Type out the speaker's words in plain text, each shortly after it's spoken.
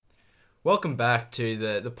Welcome back to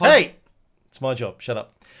the Hey! It's my job. Shut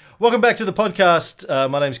up. Welcome back to the podcast.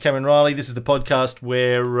 My name's Cameron Riley. This is the podcast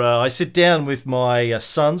where I sit down with my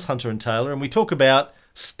sons, Hunter and Taylor, and we talk about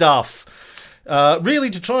stuff.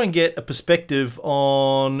 Really to try and get a perspective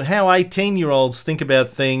on how 18-year-olds think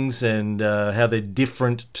about things and how they're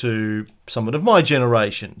different to someone of my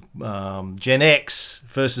generation. Gen X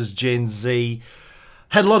versus Gen Z.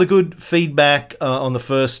 Had a lot of good feedback on the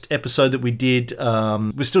first episode that we did.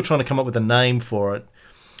 We're still trying to come up with a name for it.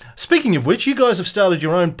 Speaking of which, you guys have started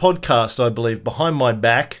your own podcast, I believe, behind my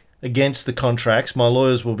back, against the contracts. My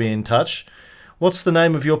lawyers will be in touch. What's the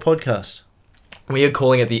name of your podcast? We are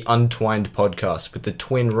calling it the Untwined Podcast, with the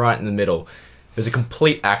twin right in the middle. It was a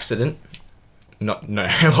complete accident. No,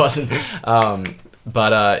 it wasn't.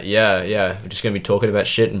 But yeah, we're just going to be talking about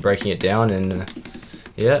shit and breaking it down, and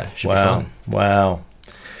should be fun. Wow.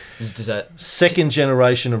 Does that second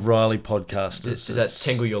generation of Riley podcasters. Does that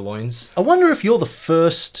tingle your loins? I wonder if you're the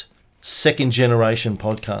first second generation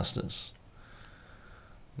podcasters.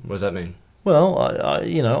 What does that mean? Well, I'm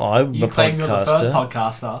You a claim you're the first podcaster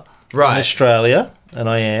podcaster. Right. in Australia, and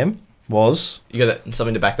I was. You got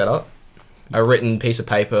something to back that up? A written piece of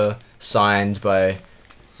paper signed by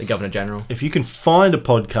the Governor General? If you can find a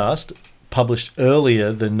podcast published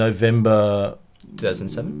earlier than November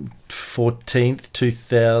 2007? 14th,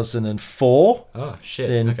 2004, Oh, shit.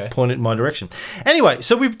 then Okay. point it in my direction. Anyway,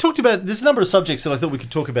 so we've talked about, there's a number of subjects that I thought we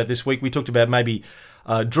could talk about this week. We talked about maybe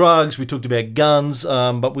drugs, we talked about guns,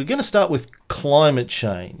 but we're going to start with climate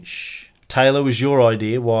change. Taylor, was your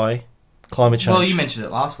idea. Why climate change? Well, you mentioned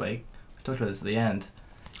it last week. We talked about this at the end.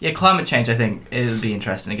 Yeah, climate change, I think it would be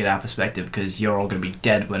interesting to get our perspective because you're all going to be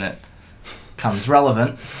dead when it comes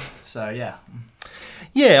relevant. So, yeah.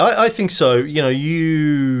 Yeah, I think so.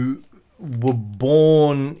 You were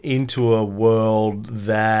born into a world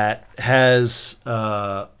that has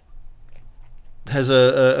a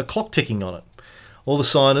clock ticking on it. All the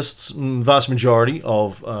scientists, vast majority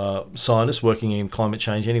of scientists working in climate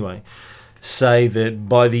change anyway, say that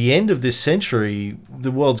by the end of this century,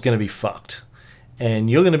 the world's going to be fucked. And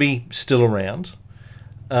you're going to be still around.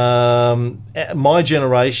 My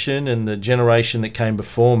generation and the generation that came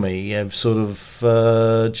before me have sort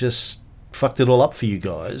of just fucked it all up for you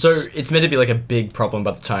guys. So it's meant to be like a big problem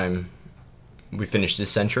by the time we finish this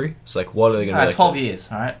century. It's like, what are they going to be like? 12 years,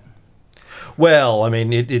 all right? Well, I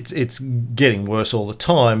mean, it's getting worse all the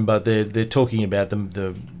time, but they're talking about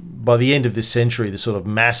the by the end of this century, the sort of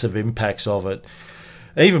massive impacts of it.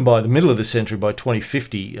 Even by the middle of the century, by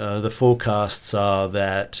 2050, the forecasts are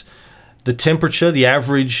that the temperature, the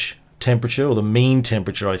average temperature, or the mean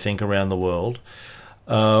temperature, I think, around the world,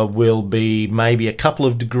 will be maybe a couple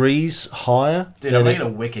of degrees higher. Dude, I'll make it a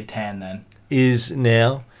wicked tan then. Is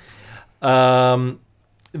now.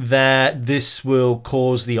 That this will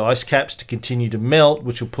cause the ice caps to continue to melt,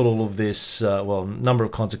 which will put all of this, number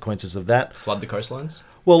of consequences of that. Flood the coastlines?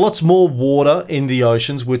 Well, lots more water in the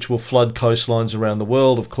oceans, which will flood coastlines around the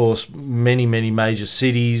world. Of course, many major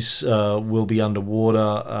cities will be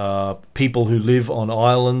underwater. People who live on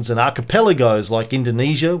islands and archipelagos like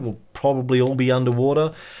Indonesia will probably all be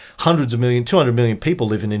underwater. 200 million people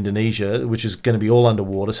live in Indonesia, which is going to be all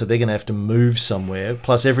underwater, so they're going to have to move somewhere.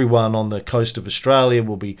 Plus, everyone on the coast of Australia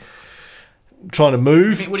will be trying to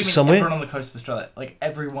move What do you mean somewhere. everyone on the coast of Australia? Like,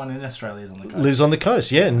 everyone in Australia is on the coast. Lives on the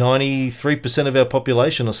coast, yeah. 93% of our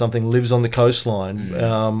population or something lives on the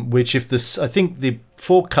coastline, which I think the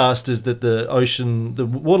forecast is that the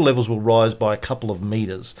water levels will rise by a couple of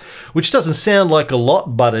meters, which doesn't sound like a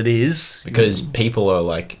lot, but it is. Because people are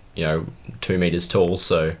like, 2 meters tall,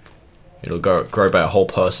 so it'll grow by a whole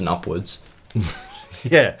person upwards.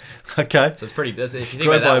 Yeah, okay. So it's pretty. If you think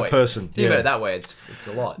Grow about it by that a way, person. Think about it that way. It's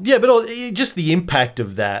a lot. Yeah, but just the impact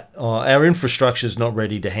of that. Our infrastructure is not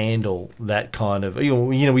ready to handle that kind of.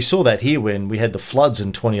 We saw that here when we had the floods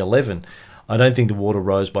in 2011. I don't think the water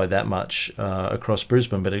rose by that much across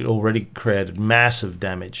Brisbane, but it already created massive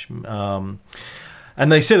damage.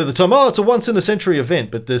 And they said at the time, it's a once in a century event,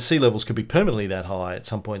 but the sea levels could be permanently that high at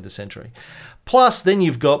some point in the century. Plus, then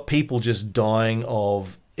you've got people just dying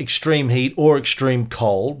of extreme heat or extreme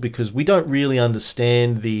cold because we don't really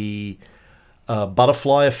understand the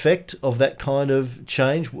butterfly effect of that kind of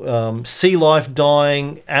change. Sea life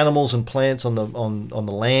dying, animals and plants on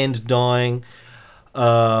the land dying.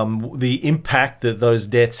 The impact that those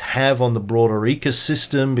deaths have on the broader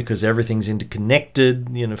ecosystem because everything's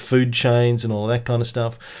interconnected, food chains and all that kind of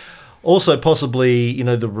stuff. Also, possibly,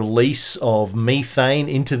 the release of methane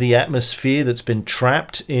into the atmosphere that's been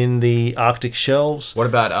trapped in the Arctic shelves. What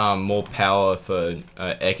about more power for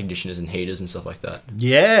air conditioners and heaters and stuff like that?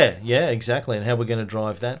 Yeah, exactly, and how we're going to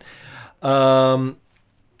drive that.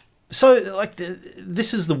 So, like,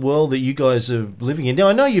 this is the world that you guys are living in. Now,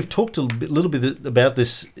 I know you've talked a little bit about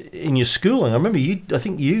this in your schooling. I remember I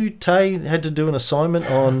think you, Tay, had to do an assignment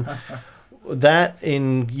on that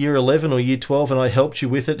in year 11 or year 12, and I helped you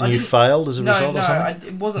with it, and you failed as a result or something? No,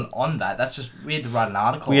 it wasn't on that. That's just, we had to write an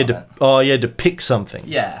article on it. Oh, you had to pick something.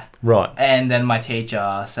 Yeah. Right. And then my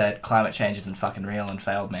teacher said climate change isn't fucking real and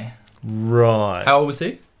failed me. Right. How old was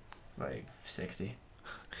he? Like 60.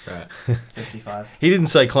 Right. 55. He didn't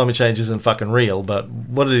say climate change isn't fucking real, but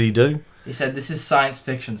what did he do? He said this is science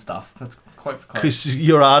fiction stuff. That's quite. Because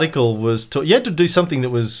your article was... you had to do something that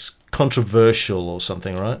was controversial or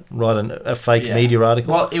something, right? Write a fake media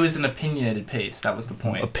article? Well, it was an opinionated piece. That was the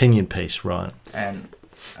point. Opinion piece, right. And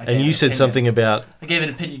you said something about... I gave an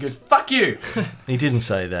opinion. He goes, fuck you! He didn't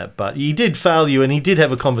say that, but he did fail you, and he did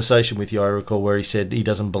have a conversation with you, I recall, where he said he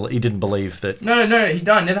didn't believe that... No, I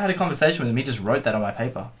never had a conversation with him. He just wrote that on my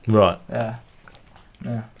paper. Right. Yeah.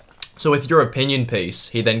 So with your opinion piece,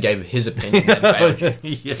 he then gave his opinion and failed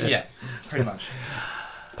you. Yeah, pretty much.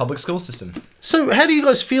 Public school system. So how do you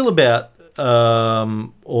guys feel about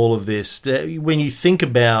all of this? When you think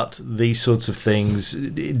about these sorts of things,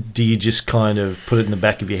 do you just kind of put it in the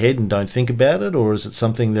back of your head and don't think about it? Or is it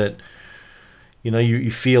something that, you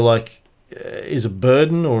feel like is a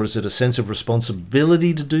burden, or is it a sense of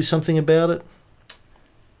responsibility to do something about it?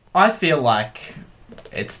 I feel like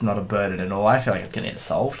it's not a burden at all. I feel like it's going to get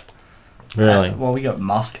solved. Really? Well, we got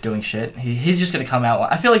Musk doing shit. He's just going to come out...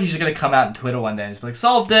 I feel like he's just going to come out on Twitter one day and just be like,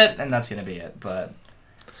 solved it, and that's going to be it. But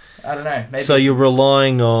I don't know. Maybe so you're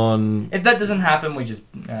relying on... If that doesn't happen, we just...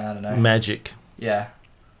 I don't know. Magic. Yeah.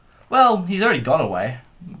 Well, he's already got away.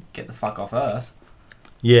 Get the fuck off Earth.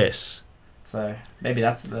 Yes. So maybe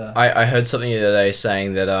that's the... I heard something the other day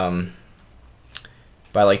saying that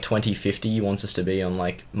by like 2050 he wants us to be on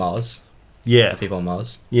like Mars. Yeah. People on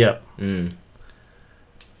Mars. Yep.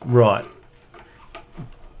 Right.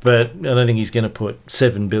 But I don't think he's going to put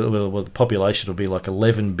 7 billion... Well, the population will be like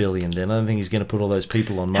 11 billion then. I don't think he's going to put all those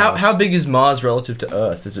people on Mars. How big is Mars relative to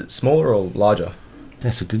Earth? Is it smaller or larger?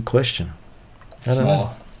 That's a good question. I don't Smaller.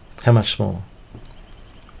 know. How much smaller?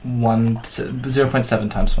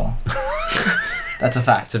 0.7 times smaller. That's a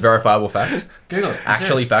fact. It's a verifiable fact. Google it.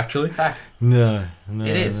 Actually, factually? Fact. No.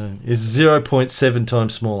 It is. No. It's 0.7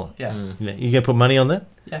 times smaller. Yeah. Yeah. You going to put money on that?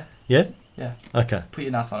 Yeah. Yeah? Yeah. Okay. Put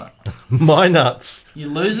your nuts on it. My nuts. You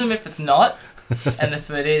lose them if it's not, and if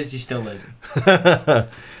it is, you still lose them.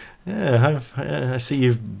 Yeah, I see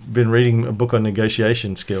you've been reading a book on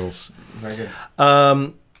negotiation skills. Very good.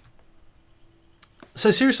 So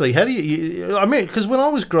seriously, how do you... I mean, because when I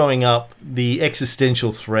was growing up, the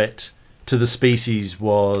existential threat to the species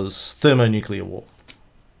was thermonuclear war.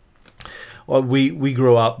 We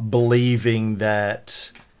grew up believing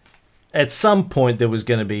that at some point there was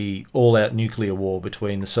going to be all-out nuclear war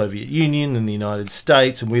between the Soviet Union and the United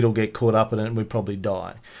States, and we'd all get caught up in it and we'd probably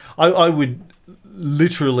die. I would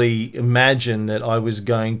literally imagine that I was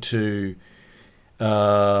going to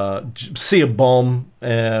see a bomb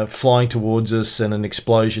flying towards us and an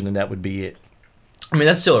explosion, and that would be it. I mean,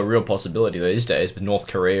 that's still a real possibility these days with North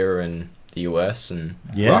Korea and the US and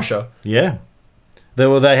Russia. Yeah.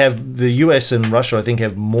 They have the US and Russia, I think,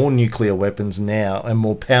 have more nuclear weapons now and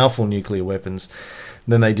more powerful nuclear weapons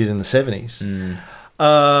than they did in the 70s.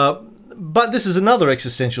 But this is another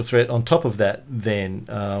existential threat on top of that, then,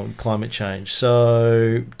 climate change.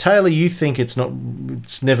 So, Taylor, you think it's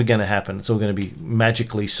never going to happen. It's all going to be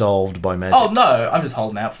magically solved by magic. Oh, no, I'm just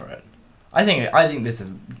holding out for it. I think there's a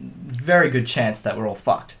very good chance that we're all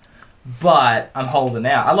fucked. But I'm holding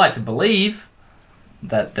out. I like to believe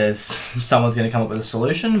that someone's going to come up with a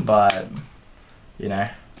solution, but,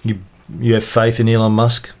 You have faith in Elon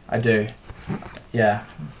Musk? I do. Yeah.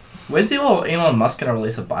 When's Elon Musk going to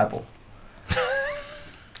release a Bible?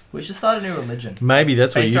 We should start a new religion. Maybe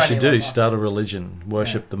that's what Based you around should Elon do. Musk. Start a religion.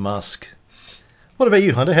 Worship the Musk. What about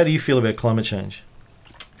you, Hunter? How do you feel about climate change?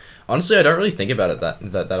 Honestly, I don't really think about it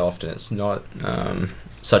that often. It's not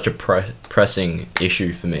such a pressing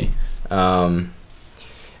issue for me. I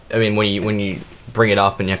mean, when you bring it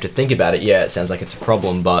up and you have to think about it, yeah, it sounds like it's a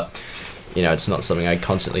problem, but it's not something I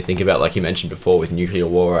constantly think about. Like you mentioned before with nuclear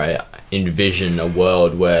war, I envision a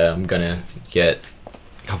world where I'm gonna get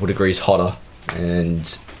a couple degrees hotter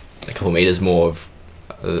and a couple meters more of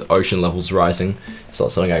ocean levels rising. It's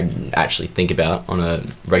not something I actually think about on a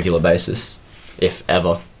regular basis, if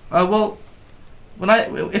ever. Well, when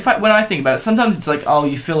I think about it, sometimes it's like, oh,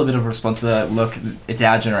 you feel a bit of responsibility. Look, it's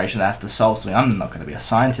our generation that has to solve something. I'm not going to be a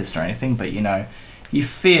scientist or anything, but you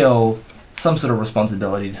feel some sort of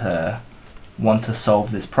responsibility to want to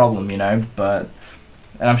solve this problem, But,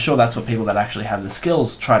 and I'm sure that's what people that actually have the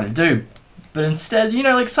skills try to do. But instead,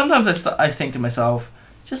 like sometimes I think to myself,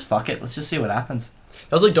 just fuck it, let's just see what happens.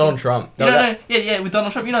 That was like Donald Trump. With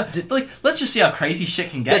Donald Trump, like let's just see how crazy shit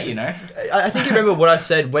can get, I think you remember what I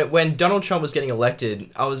said when Donald Trump was getting elected.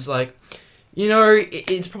 I was like,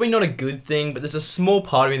 it's probably not a good thing, but there's a small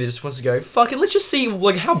part of me that just wants to go, fuck it, let's just see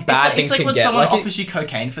like how bad things can get. It's like when someone offers you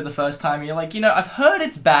cocaine for the first time, you're like, I've heard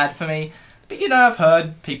it's bad for me, but I've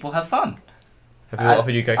heard people have fun. Have people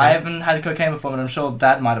offered you cocaine? I haven't had cocaine before, but I'm sure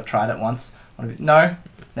Dad might have tried it once. No?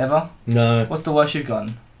 Never? No. What's the worst you've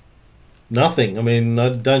gotten? Nothing. I mean, I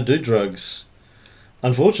don't do drugs.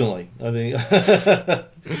 Unfortunately, I think.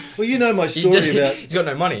 Well, you know my story about. He's got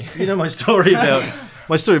no money. You know my story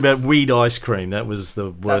about weed ice cream. That was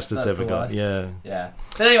the worst it's ever got. Yeah. Yeah.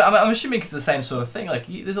 But anyway, I'm assuming it's the same sort of thing. Like,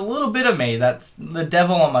 there's a little bit of me that's the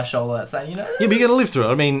devil on my shoulder that's saying, Yeah, but you got to live through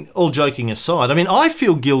it. I mean, all joking aside, I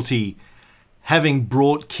feel guilty having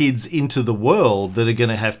brought kids into the world that are going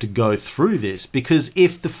to have to go through this, because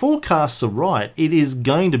if the forecasts are right, it is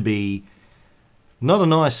going to be not a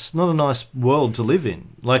nice world to live in.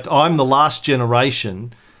 Like, I'm the last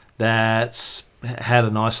generation that's had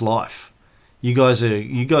a nice life. You guys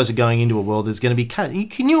are going into a world that's going to be.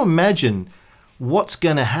 Can you imagine what's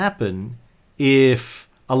going to happen if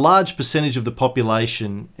a large percentage of the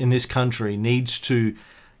population in this country needs to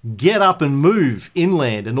get up and move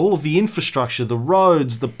inland, and all of the infrastructure, the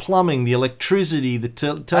roads, the plumbing, the electricity, the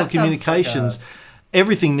telecommunications,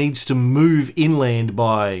 everything needs to move inland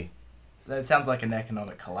by... That sounds like an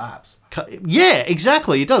economic collapse. Yeah,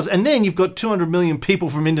 exactly, it does. And then you've got 200 million people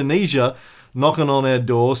from Indonesia knocking on our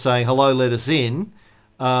door saying, hello, let us in.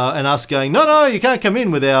 And us going, no, you can't come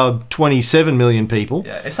in with our 27 million people.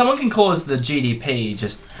 Yeah, if someone can cause the GDP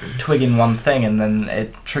just twigging one thing and then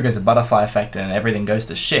it triggers a butterfly effect and everything goes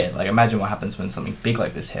to shit, like imagine what happens when something big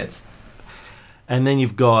like this hits. And then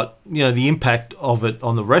you've got, the impact of it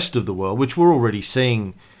on the rest of the world, which we're already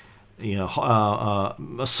seeing,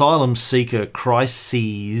 asylum seeker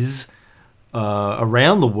crises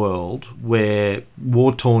around the world, where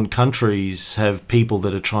war-torn countries have people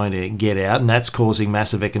that are trying to get out, and that's causing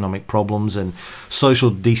massive economic problems and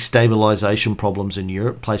social destabilization problems in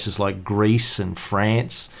Europe, places like Greece and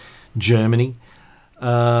France, Germany.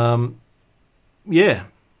 Yeah.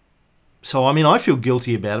 So, I feel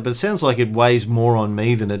guilty about it, but it sounds like it weighs more on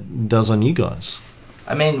me than it does on you guys.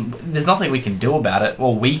 I mean, there's nothing we can do about it.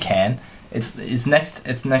 Well, we can. It's next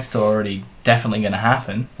to already definitely going to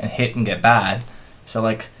happen and hit and get bad. So,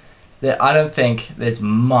 I don't think there's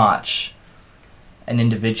much an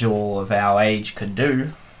individual of our age could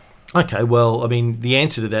do. Okay, well, the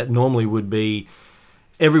answer to that normally would be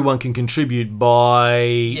everyone can contribute by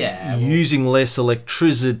using less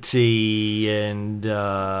electricity and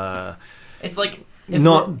it's like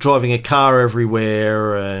not driving a car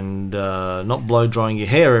everywhere and not blow drying your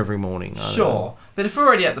hair every morning. Sure. But if we're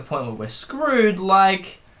already at the point where we're screwed,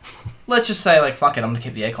 let's just say, fuck it, I'm going to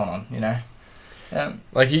keep the aircon on,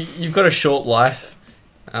 You've got a short life,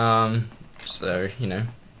 so,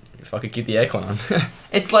 if I could keep the aircon on.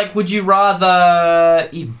 It's like, would you rather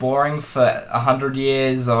eat boring for 100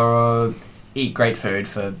 years or eat great food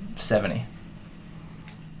for 70?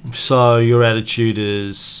 So your attitude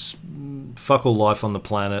is... fuck all life on the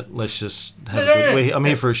planet. Let's just have I'm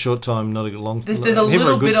here for a short time, not a long time. There's a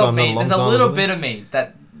little bit of me. There's a little bit of me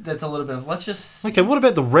that's a little bit of let's just. Okay, what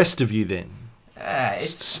about the rest of you then?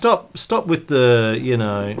 Stop with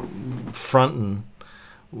the fronting.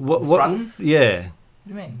 What? Fronting? Yeah. What do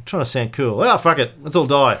you mean? I'm trying to sound cool. Oh, fuck it. Let's all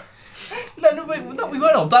die. No, we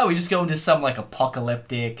won't all die. We just go into some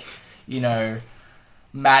apocalyptic,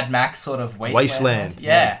 Mad Max sort of wasteland.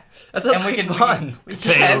 Yeah. That sounds fun. It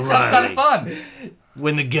sounds kind of fun.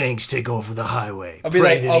 When the gangs take over the highway, I'll be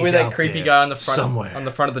that creepy guy on the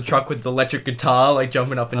front of the truck with the electric guitar,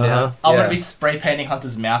 jumping up and down. I'm gonna be spray painting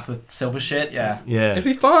Hunter's mouth with silver shit. Yeah. It'd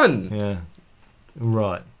be fun. Yeah.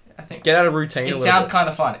 Right. I think get out of routine. It sounds kind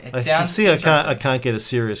of fun. I can't get a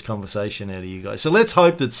serious conversation out of you guys. So let's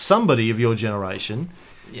hope that somebody of your generation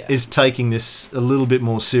is taking this a little bit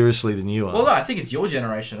more seriously than you are. Well, no, I think it's your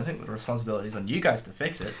generation. I think the responsibility is on you guys to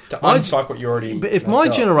fix it. To unfuck what you already... But if my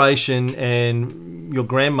generation and your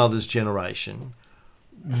grandmother's generation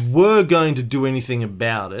were going to do anything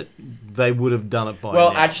about it, they would have done it by now.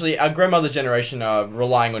 Well, actually, our grandmother's generation are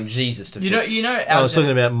relying on Jesus to fix it. I was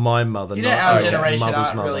talking about my mother, our generation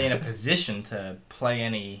aren't really in a position to play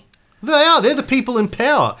any... They are. They're the people in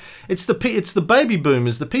power. It's the baby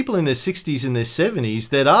boomers, the people in their 60s and their 70s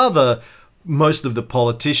that are most of the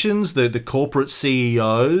politicians, the corporate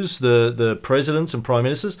CEOs, the presidents and prime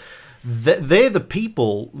ministers. They're the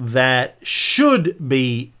people that should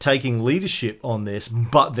be taking leadership on this,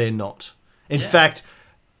 but they're not. In fact,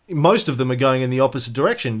 most of them are going in the opposite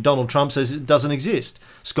direction. Donald Trump says it doesn't exist.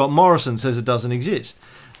 Scott Morrison says it doesn't exist.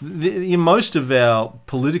 Most of our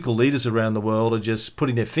political leaders around the world are just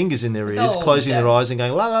putting their fingers in their ears, closing their eyes and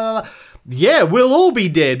going, la, la, la, la. Yeah, we'll all be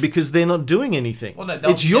dead because they're not doing anything. Well, no,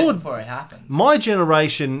 it's your before it happens. My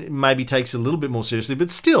generation maybe takes it a little bit more seriously,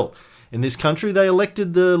 but still, in this country, they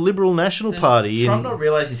elected the Liberal National Party. Does Trump not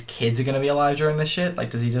realise his kids are going to be alive during this shit?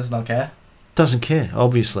 Like, does he just not care? Doesn't care,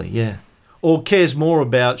 obviously, yeah. Or cares more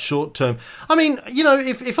about short term. I mean,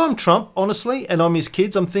 if I'm Trump, honestly, and I'm his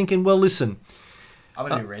kids, I'm thinking, well, listen. I'm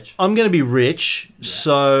going to be rich. I'm going to be rich,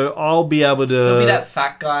 so I'll be able to... He'll be that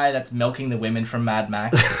fat guy that's milking the women from Mad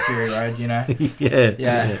Max, Fury Road,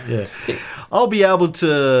 Yeah. I'll be able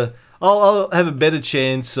to... I'll have a better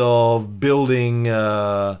chance of building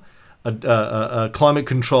a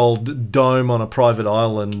climate-controlled dome on a private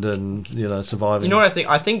island and, surviving. You know what I think?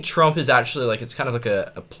 I think Trump is actually, like, it's kind of like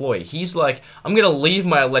a ploy. He's like, I'm going to leave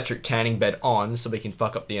my electric tanning bed on so we can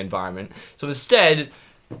fuck up the environment. So instead...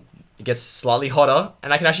 it gets slightly hotter,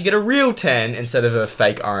 and I can actually get a real tan instead of a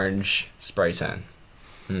fake orange spray tan.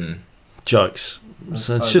 Jokes.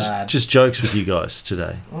 So it's just jokes with you guys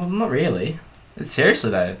today. Well, not really. It's seriously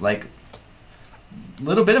though. Like, a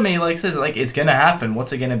little bit of me says it's gonna happen.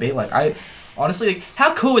 What's it gonna be like? I honestly,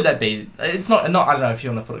 how cool would that be? It's not. I don't know if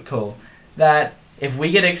you want to put it cool. That if we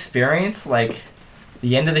get experience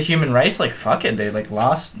the end of the human race, fuck it, dude.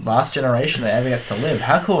 Last generation that ever gets to live.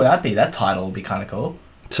 How cool would that be? That title would be kind of cool.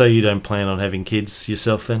 So you don't plan on having kids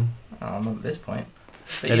yourself then? Not at this point.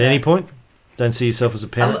 But, at any point? Don't see yourself as a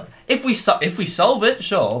parent? If we solve it,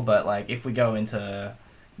 sure. But if we go into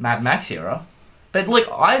Mad Max era, but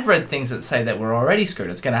I've read things that say that we're already screwed.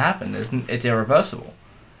 It's going to happen. It's irreversible.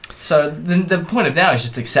 So the point of now is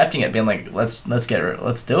just accepting it, being let's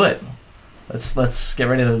do it. Let's get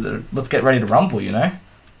ready to rumble.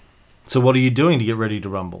 So what are you doing to get ready to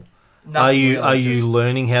rumble? Nothing are you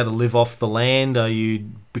learning how to live off the land? Are you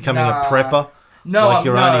becoming a prepper? Like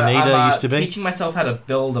your Auntie Nita used to be? I'm teaching myself how to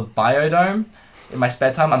build a biodome in my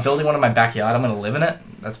spare time. I'm building one in my backyard. I'm going to live in it.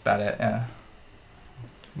 That's about it, yeah.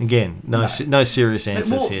 Again, no serious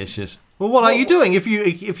answers here. It's just, what are you doing if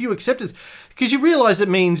you accept it? Because you realise it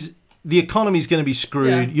means the economy's going to be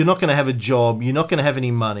screwed. Yeah. You're not going to have a job. You're not going to have any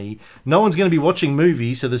money. No one's going to be watching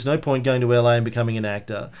movies, so there's no point going to LA and becoming an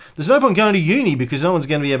actor. There's no point going to uni because no one's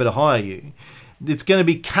going to be able to hire you. It's going to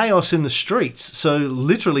be chaos in the streets. So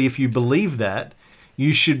literally, if you believe that,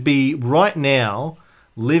 you should be right now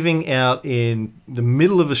living out in the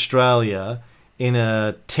middle of Australia in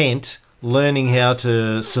a tent, learning how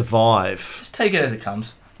to survive. Just take it as it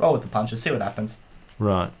comes. Roll with the punches. See what happens.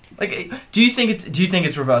 Right. Do you think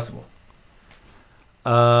it's reversible?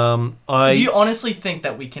 Do you honestly think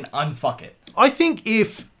that we can unfuck it? I think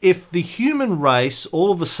if the human race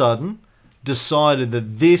all of a sudden decided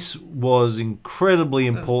that this was incredibly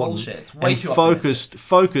important and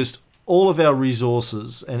focused all of our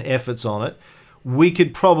resources and efforts on it, we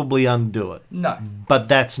could probably undo it. No. But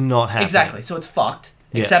that's not happening. Exactly. So it's fucked.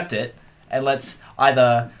 Yeah. Accept it, and let's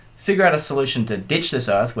either figure out a solution to ditch this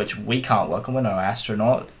Earth, which we can't work on. We're no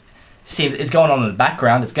astronaut. See, it's going on in the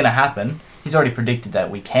background. It's going to happen. He's already predicted that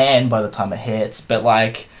we can by the time it hits, but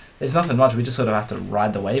there's nothing much. We just sort of have to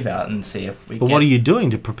ride the wave out and see if we. But what are you doing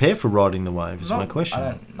to prepare for riding the wave? Is my question.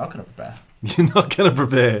 I'm not going to prepare. You're not going to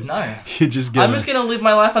prepare. No. I'm just going to live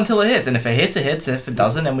my life until it hits, and if it hits, it hits. If it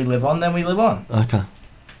doesn't, and we live on, then we live on. Okay.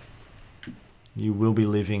 You will be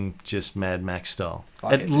living just Mad Max style.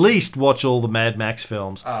 At least watch all the Mad Max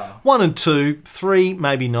films. 1 and 2, 3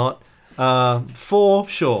 maybe not. 4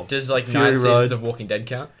 sure. Does 9 seasons of Walking Dead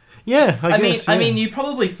count? Yeah, I guess. I mean, you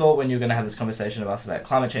probably thought when you were going to have this conversation with us about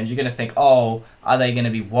climate change, you're going to think, oh, are they going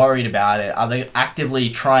to be worried about it? Are they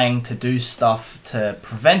actively trying to do stuff to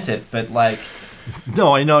prevent it? But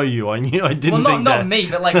no, I know you. I didn't think that. Well, not me,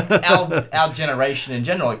 but our generation in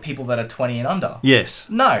general, people that are 20 and under. Yes.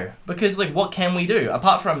 No, because what can we do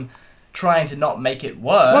apart from trying to not make it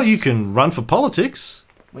worse? Well, you can run for politics.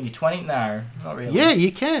 When you're 20, no, not really. Yeah,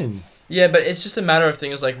 you can. Yeah, but it's just a matter of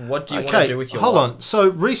things what do you want to do with your life? Hold on. So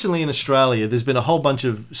recently in Australia, there's been a whole bunch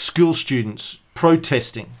of school students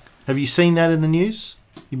protesting. Have you seen that in the news?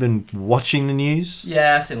 You've been watching the news?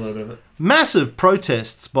 Yeah, I've seen a little bit of it. Massive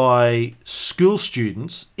protests by school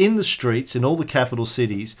students in the streets in all the capital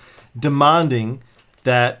cities demanding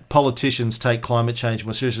that politicians take climate change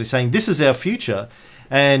more seriously, saying this is our future.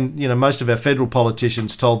 And, most of our federal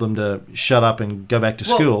politicians told them to shut up and go back to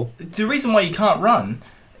school. The reason why you can't run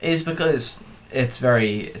is because it's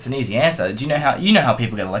an easy answer. Do you know how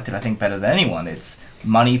people get elected? I think better than anyone. It's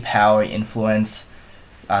money, power, influence,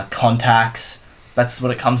 contacts. That's what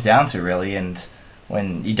it comes down to, really. And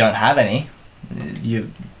when you don't have any,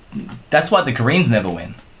 That's why the Greens never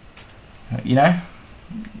win. You know,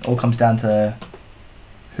 all comes down to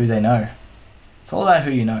who they know. It's all about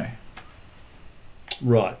who you know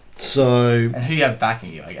Right. So and who you have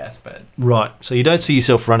backing you, I guess. But right. So you don't see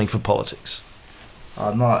yourself running for politics.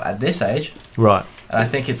 I'm not at this age, Right. and I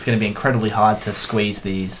think it's going to be incredibly hard to squeeze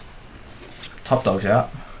these top dogs out.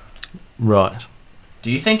 Right. Do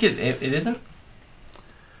you think it isn't?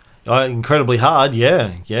 Incredibly hard.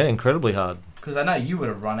 Yeah. Yeah. Incredibly hard. Because I know you would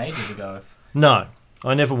have run ages ago. No,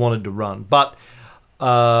 I never wanted to run. But,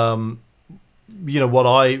 what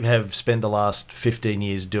I have spent the last 15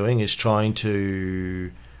 years doing is trying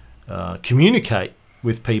to communicate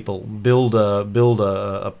with people, build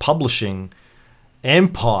a publishing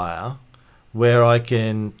empire where I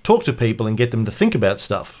can talk to people and get them to think about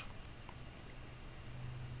stuff.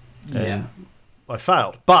 Yeah. And I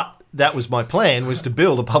failed. But that was my plan, was to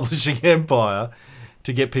build a publishing empire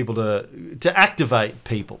to get people to activate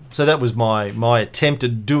people. So that was my attempt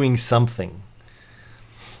at doing something.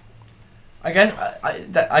 I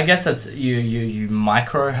guess that's you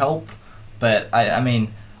micro help, but I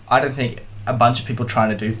mean I don't think a bunch of people trying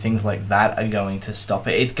to do things like that are going to stop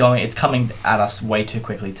it. It's coming at us way too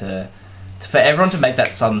quickly to for everyone to make that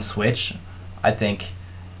sudden switch. I think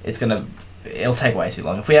it'll take way too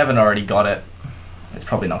long. If we haven't already got it, it's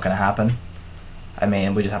probably not going to happen. I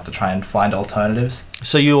mean, we just have to try and find alternatives.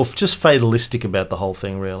 So you're just fatalistic about the whole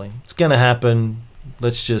thing, really. It's going to happen.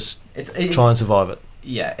 Let's just try and survive it.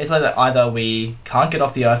 Yeah, it's like that either we can't get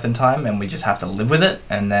off the earth in time and we just have to live with it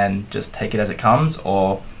and then just take it as it comes,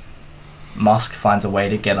 or Musk finds a way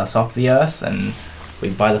to get us off the earth and we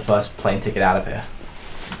buy the first plane ticket out of here.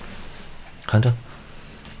 Hunter?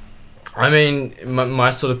 I mean, my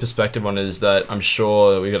sort of perspective on it is that I'm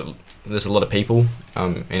sure there's a lot of people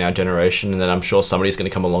in our generation, and that I'm sure somebody's going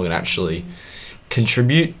to come along and actually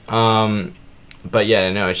contribute. But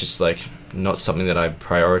yeah, no, it's just like not something that I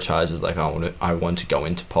prioritize as like I want to go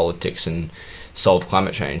into politics and solve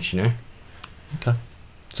climate change, you know? Okay.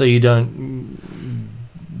 So you don't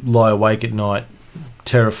lie awake at night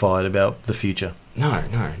terrified about the future? No,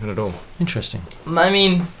 not at all. Interesting. I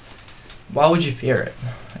mean, why would you fear it?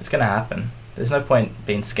 It's going to happen. There's no point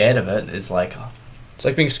being scared of it. It's like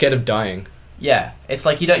being scared of dying. Yeah, it's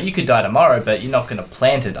like you could die tomorrow, but you're not going to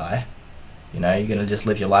plan to die. You know, you're going to just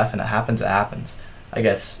live your life, and it happens, I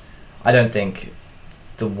guess I don't think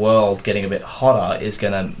the world getting a bit hotter is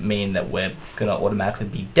going to mean that we're going to automatically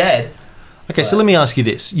be dead. Okay, so let me ask you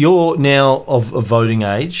this. You're now of a voting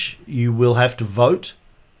age. You will have to vote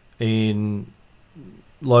in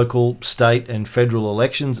local, state and federal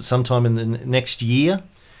elections at some time in the next year.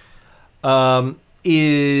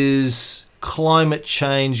 Is climate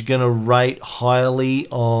change going to rate highly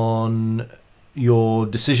on your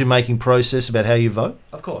decision-making process about how you vote?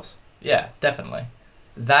 Of course. Yeah, definitely.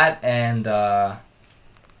 That and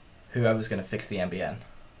whoever's going to fix the NBN.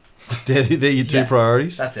 They're your two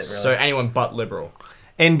priorities? That's it, really. So anyone but Liberal.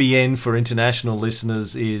 NBN, for international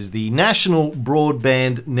listeners, is the National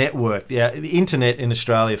Broadband Network. The internet in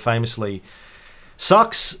Australia famously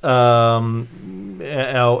sucks. Our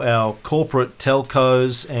corporate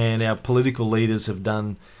telcos and our political leaders have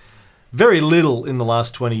done very little in the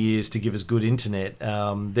last 20 years to give us good internet.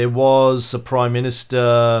 There was a Prime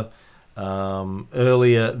Minister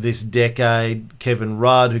earlier this decade, Kevin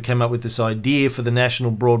Rudd, who came up with this idea for the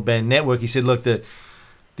National Broadband Network. He said, look, the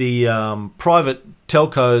private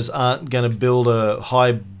telcos aren't going to build a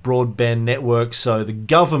high broadband network, so the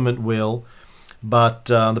government will. But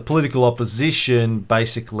the political opposition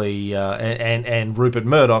basically, and Rupert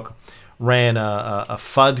Murdoch, ran a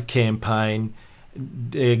FUD campaign,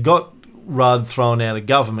 got Rudd thrown out of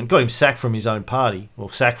government, got him sacked from his own party,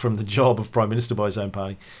 or sacked from the job of Prime Minister by his own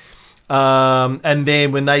party. And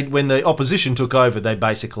then when the opposition took over, they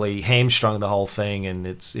basically hamstrung the whole thing, and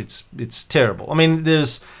it's terrible. I mean,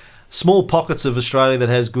 there's small pockets of Australia that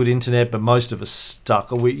has good internet, but most of us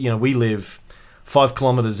stuck. We live 5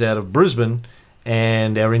 kilometres out of Brisbane,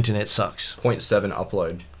 and our internet sucks. 0.7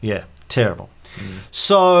 upload. Yeah, terrible.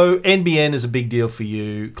 So NBN is a big deal for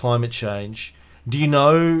you. Climate change. Do you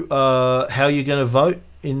know how you're going to vote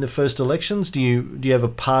in the first elections? Do you have a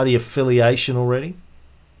party affiliation already?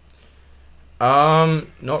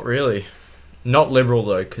 Not really. Not Liberal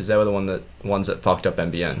though, because they were the ones that fucked up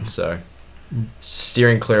NBN. So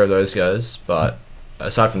steering clear of those guys. But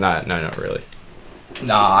aside from that, no, not really.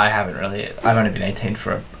 No, I haven't really. I've only been 18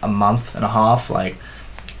 for a month and a half. Like,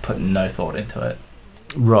 putting no thought into it.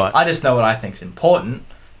 Right. I just know what I think's important,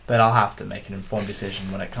 but I'll have to make an informed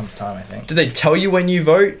decision when it comes time, I think. Do they tell you when you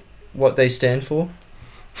vote what they stand for?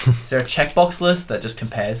 Is there a checkbox list that just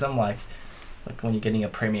compares them? Like, Like when you're getting a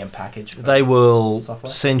premium package. They will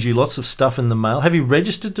software? send you lots of stuff in the mail. Have you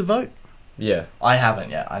registered to vote? Yeah. I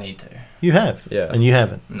haven't yet. I need to. You have? Yeah. And you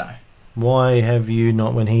haven't? No. Why have you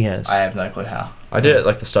not when he has? I have no clue how. I did it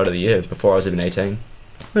like the start of the year before I was even 18.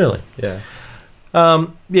 Really? Yeah. Yeah,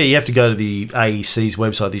 you have to go to the AEC's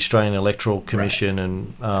website, the Australian Electoral Commission,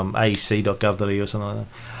 and aec.gov.au or something like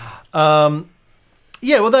that.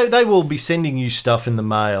 Yeah, well, they will be sending you stuff in the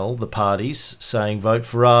mail, the parties, saying vote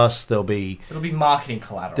for us. It'll be marketing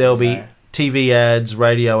collateral. There'll be TV ads,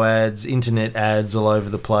 radio ads, internet ads all over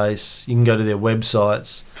the place. You can go to their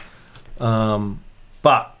websites.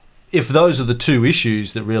 But if those are the two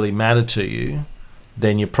issues that really matter to you,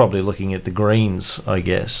 then you're probably looking at the Greens, I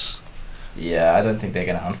guess. Yeah, I don't think they're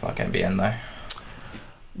going to unfuck NBN though.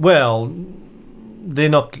 Well, they're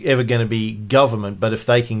not ever going to be government, but if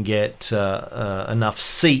they can get enough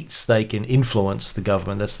seats, they can influence the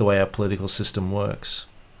government. That's the way our political system works.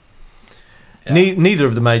 Yeah. Neither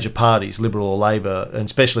of the major parties, Liberal or Labor, and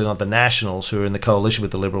especially not the Nationals, who are in the coalition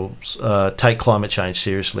with the Liberals, take climate change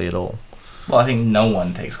seriously at all. Well, I think no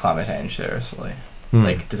one takes climate change seriously.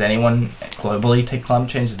 Like, does anyone globally take climate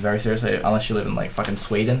change very seriously, unless you live in, like, fucking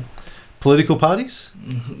Sweden? Political parties?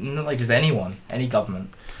 No, like, does anyone? Any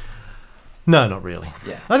government? No, not really.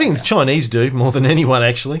 Yeah. I think the Chinese do, more than anyone,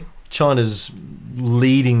 actually. China's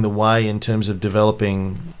leading the way in terms of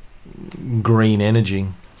developing green energy.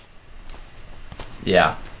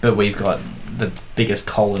 Yeah, but we've got the biggest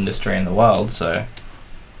coal industry in the world, so...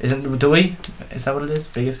 Is that what it is?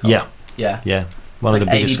 Biggest coal? Yeah. Yeah. Yeah. One of the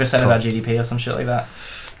biggest 80% of our GDP or some shit like that.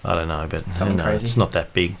 I don't know, but crazy. It's not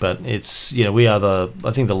that big. But it's, we are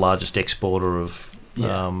the largest exporter of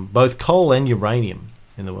both coal and uranium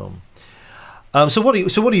in the world. So what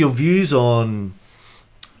are your views on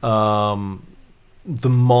the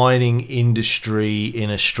mining industry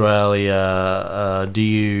in Australia? Do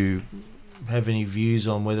you have any views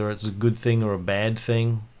on whether it's a good thing or a bad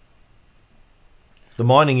thing? The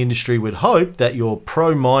mining industry would hope that you're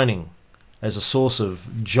pro-mining as a source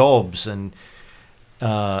of jobs and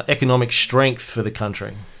economic strength for the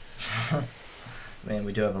country. Man,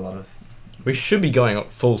 we do have a lot of... We should be going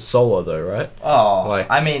full solar though, right? Oh,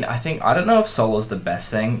 I don't know if solar's the best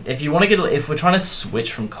thing. If we're trying to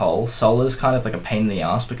switch from coal, solar's kind of like a pain in the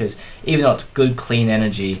ass, because even though it's good, clean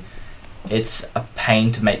energy, it's a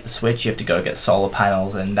pain to make the switch. You have to go get solar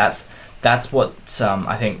panels, and that's what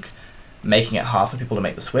I think making it hard for people to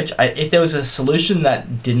make the switch. If there was a solution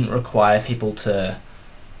that didn't require people to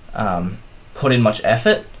put in much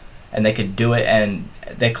effort, and they could do it and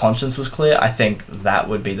their conscience was clear, I think that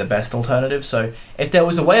would be the best alternative. So if there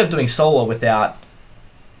was a way of doing solar without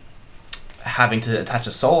having to attach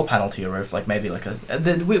a solar panel to your roof, like maybe like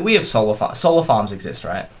we have solar farms exist,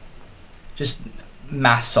 right? Just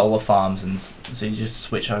mass solar farms, and so you just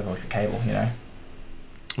switch over like a cable,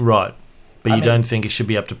 Right. But you don't think it should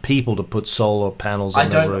be up to people to put solar panels on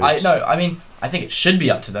their roofs? I think it should be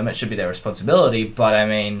up to them. It should be their responsibility, but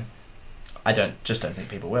I don't think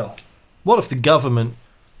people will. What if the government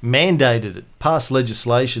mandated it, passed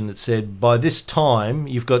legislation that said by this time,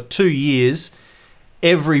 you've got 2 years,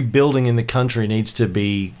 every building in the country needs to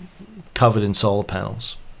be covered in solar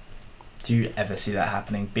panels? Do you ever see that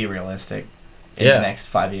happening? Be realistic. In the next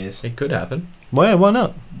 5 years. It could happen. Why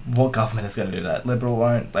not? What government is going to do that? Liberal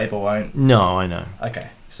won't, Labor won't? No, I know. Okay,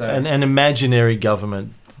 so... An imaginary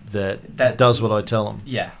government that does what I tell them.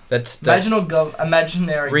 Yeah. That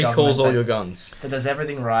imaginary recalls all your guns. That does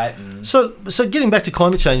everything right. And... So getting back to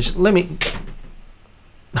climate change, Hunter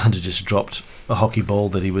just dropped a hockey ball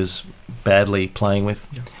that he was badly playing with.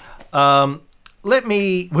 Yeah.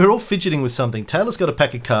 We're all fidgeting with something. Taylor's got a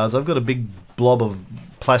pack of cards. I've got a big blob of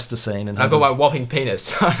plasticine. And I've got my whopping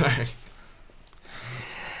penis.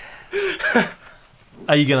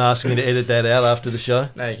 Are you going to ask me to edit that out after the show?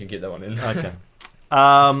 No, you can get that one in. Okay.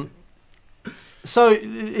 So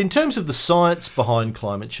in terms of the science behind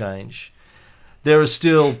climate change, there are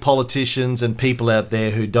still politicians and people out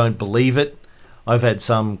there who don't believe it. I've had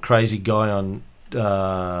some crazy guy on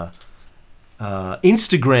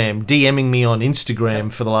Instagram DMing me on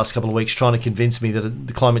Instagram for the last couple of weeks trying to convince me that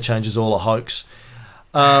the climate change is all a hoax.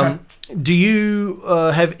 Do you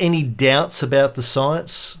have any doubts about the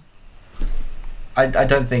science? I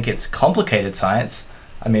don't think it's complicated science.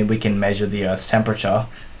 We can measure the Earth's temperature,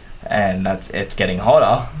 and it's getting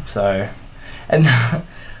hotter. So, and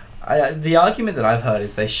the argument that I've heard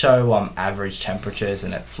is they show average temperatures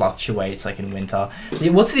and it fluctuates like in winter.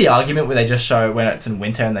 What's the argument where they just show when it's in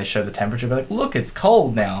winter and they show the temperature? But like, look, it's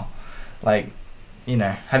cold now. Like,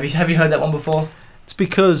 have you heard that one before? It's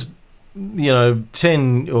because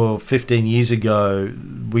 10 or 15 years ago,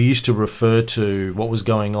 we used to refer to what was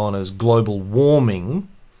going on as global warming.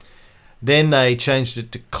 Then they changed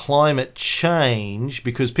it to climate change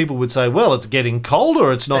because people would say, well, it's getting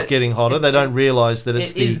colder, it's not getting hotter. They don't realise that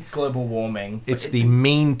it is global warming. It's the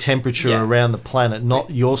mean temperature around the planet,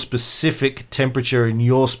 not your specific temperature in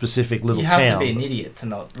your specific little town. You have to be an idiot to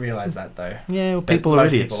not realise that, though. Yeah, well, people are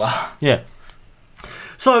idiots. People are. Yeah.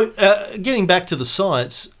 So, getting back to the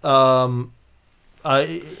science, are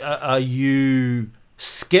you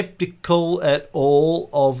skeptical at all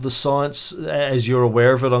of the science as you're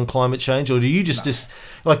aware of it on climate change, or do you just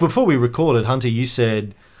like before we recorded, Hunter, you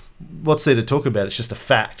said, what's there to talk about? It's just a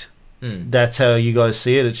fact. That's how you guys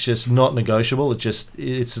see it. It's just not negotiable. It's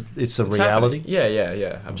a reality. Happening.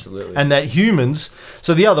 Yeah, absolutely. And that humans.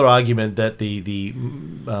 So the other argument that the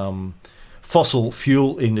fossil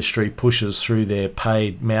fuel industry pushes through their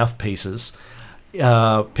paid mouthpieces,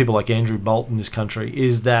 people like Andrew Bolt in this country,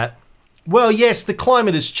 is that, well, yes, the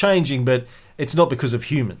climate is changing, but it's not because of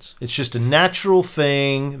humans. It's just a natural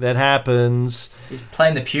thing that happens. He's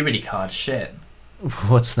playing the puberty card. Shit.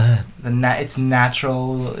 What's that? It's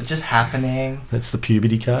natural. It's just happening. That's the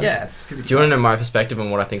puberty card? Yeah, it's the puberty card. Do you want to know my perspective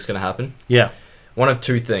on what I think is going to happen? Yeah. One of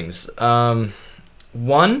two things. One,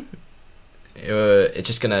 it's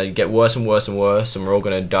just going to get worse and worse and worse, and we're all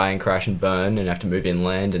going to die and crash and burn and have to move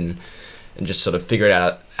inland and just sort of figure it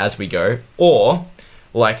out as we go. Or,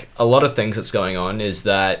 like a lot of things that's going on, is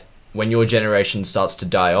that when your generation starts to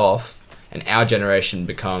die off and our generation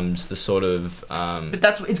becomes the sort of... But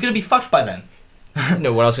it's going to be fucked by then.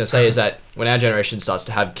 No, what I was going to say is that when our generation starts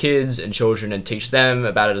to have kids and children and teach them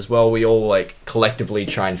about it as well, we all like collectively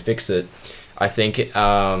try and fix it. I think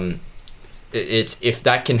it's if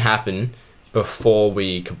that can happen before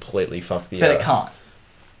we completely fuck the But earth. it can't.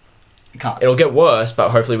 It can't. It'll get worse, but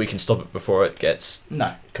hopefully we can stop it before it gets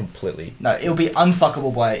completely... No, it'll be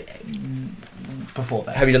unfuckable before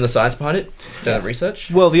that. Have you done the science behind it? Done that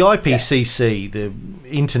research? Well, the IPCC, the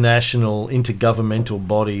international intergovernmental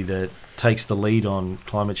body that takes the lead on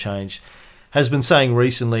climate change, has been saying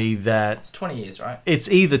recently that... It's 20 years, right?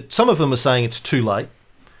 It's either... Some of them are saying it's too late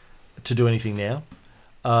to do anything now,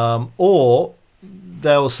 or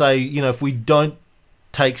they'll say, if we don't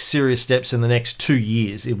take serious steps in the next 2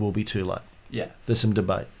 years, it will be too late. Yeah. There's some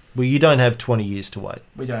debate. Well, you don't have 20 years to wait.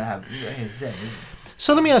 We don't have...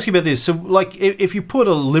 So let me ask you about this. So, like, if you put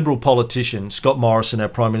a Liberal politician, Scott Morrison, our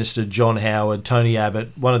Prime Minister, John Howard, Tony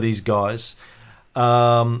Abbott, one of these guys,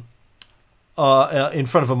 in front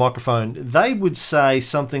of a microphone, they would say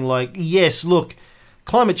something like, yes, look,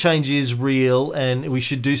 climate change is real and we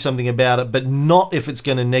should do something about it, but not if it's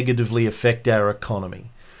going to negatively affect our economy.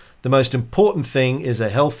 The most important thing is a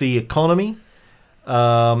healthy economy,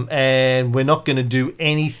 and we're not going to do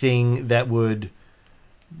anything that would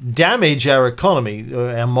damage our economy.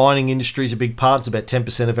 Our mining industry is a big part. It's about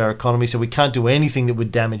 10% of our economy, so we can't do anything that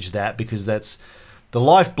would damage that because that's the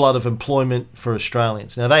lifeblood of employment for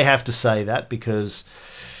Australians. Now, they have to say that because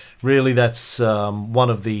really that's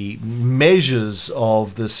one of the measures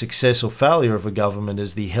of the success or failure of a government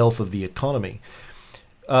is the health of the economy.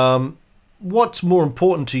 What's more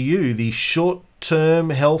important to you, the short-term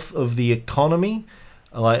health of the economy,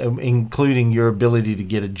 like including your ability to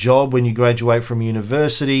get a job when you graduate from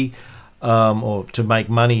university, or to make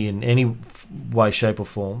money in any way, shape or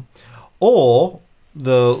form, or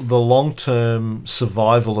the long-term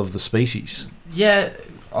survival of the species? Yeah,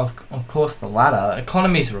 of course the latter.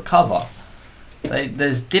 Economies recover.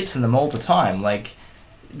 There's dips in them all the time. Like,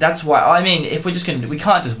 that's why, I mean, if we're just going to... We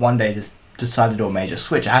can't just one day just decide to do a major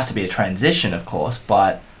switch. It has to be a transition, of course,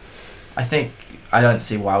 but I don't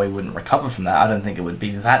see why we wouldn't recover from that. I don't think it would be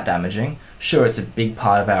that damaging. Sure, it's a big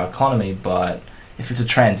part of our economy, but if it's a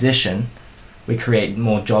transition, we create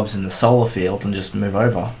more jobs in the solar field and just move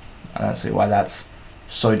over. I don't see why that's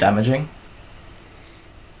so damaging.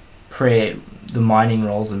 Create the mining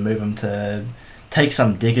roles and move them to... Take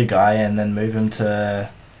some digger guy and then move him to...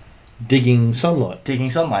 Digging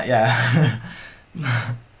sunlight, yeah.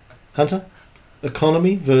 Hunter?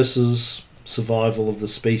 Economy versus survival of the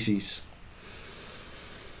species.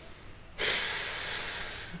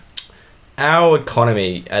 Our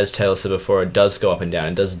economy, as Taylor said before, it does go up and down.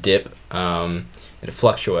 It does dip. It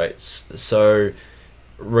fluctuates. So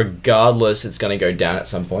regardless, it's going to go down at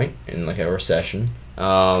some point in like a recession.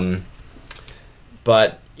 But,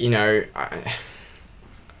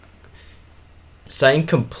 saying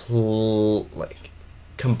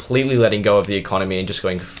completely letting go of the economy and just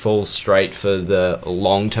going full straight for the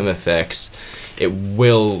long-term effects, it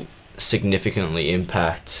will significantly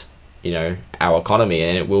impact, our economy,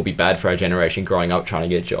 and it will be bad for our generation growing up trying to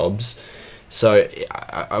get jobs. So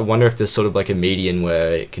I wonder if there's sort of like a median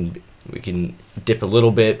where we can dip a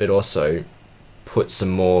little bit, but also put some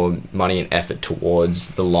more money and effort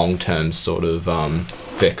towards the long-term sort of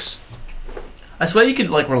fix. I swear you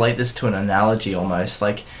could like relate this to an analogy almost,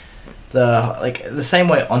 like the same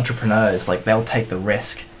way entrepreneurs, like, they'll take the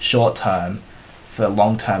risk short term for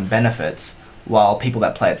long term benefits, while people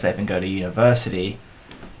that play it safe and go to university,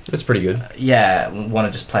 That's pretty good. want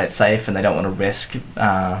to just play it safe, and they don't want to risk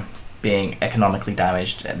being economically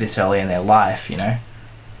damaged this early in their life, you know.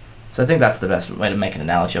 So I think that's the best way to make an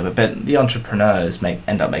analogy of it. But the entrepreneurs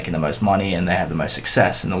end up making the most money, and they have the most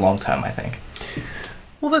success in the long term, I think.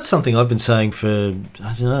 Well, that's something I've been saying for,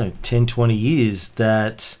 10, 20 years,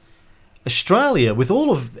 that Australia, with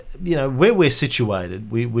all of, where we're situated,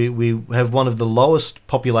 we have one of the lowest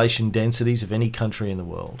population densities of any country in the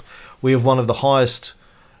world. We have one of the highest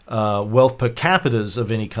wealth per capita of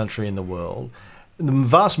any country in the world. The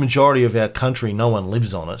vast majority of our country, no one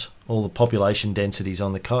lives on it. All the population densities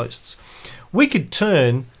on the coasts. We could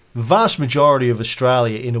turn the vast majority of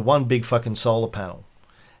Australia into one big fucking solar panel.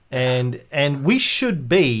 And we should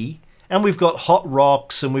be, and we've got hot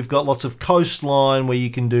rocks, and we've got lots of coastline where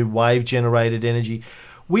you can do wave-generated energy.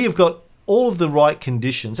 We have got all of the right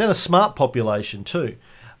conditions, and a smart population too,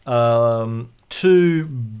 to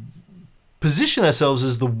position ourselves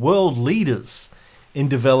as the world leaders in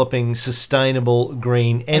developing sustainable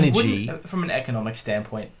green energy. And from an economic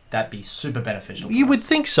standpoint, that'd be super beneficial. You would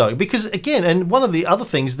think so, because again, and one of the other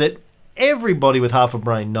things that everybody with half a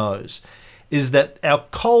brain knows is that our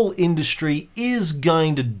coal industry is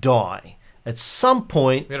going to die at some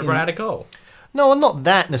point. We're going to run out of coal. No, not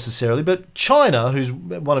that necessarily, but China, who's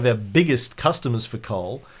one of our biggest customers for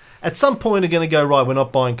coal, at some point are going to go, right, we're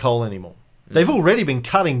not buying coal anymore. They've already been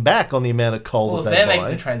cutting back on the amount of coal that they buy. Well, if they're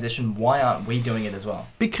making the transition, why aren't we doing it as well?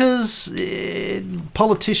 Because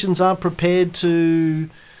politicians aren't prepared to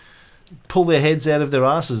pull their heads out of their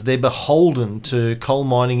asses. They're beholden to coal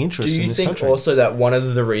mining interests in this country. Do you think also that one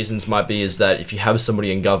of the reasons might be is that if you have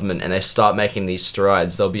somebody in government and they start making these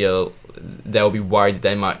strides, they'll be worried that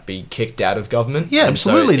they might be kicked out of government? Yeah,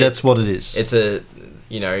 absolutely. That's what it is. It's they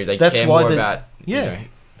care more about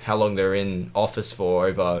how long they're in office for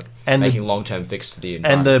over making long-term fix to the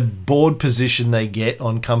environment. And the board position they get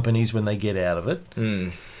on companies when they get out of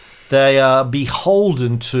it. They are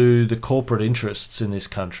beholden to the corporate interests in this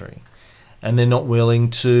country, and they're not willing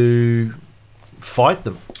to fight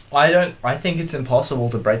them. I think it's impossible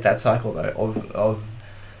to break that cycle though, of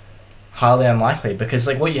highly unlikely, because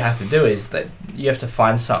like what you have to do is that you have to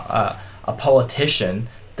find a politician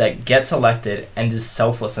that gets elected and is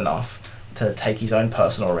selfless enough to take his own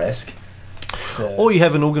personal risk. Or you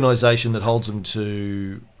have an organisation that holds them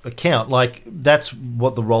to account. Like, that's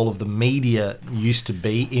what the role of the media used to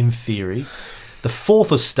be, in theory. The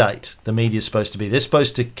fourth estate, the media is supposed to be. They're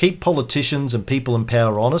supposed to keep politicians and people in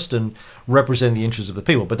power honest and represent the interests of the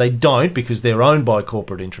people. But they don't, because they're owned by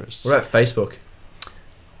corporate interests. What about Facebook?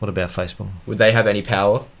 What about Facebook? Would they have any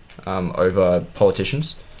power over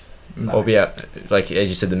politicians? No. Or like, as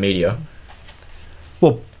you said, the media?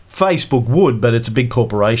 Well, Facebook would, but it's a big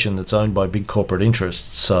corporation that's owned by big corporate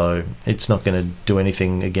interests, so it's not going to do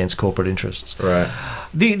anything against corporate interests. Right.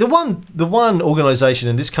 The one organisation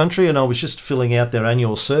in this country, and I was just filling out their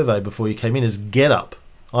annual survey before you came in, is GetUp.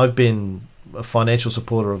 I've been a financial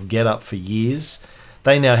supporter of GetUp for years.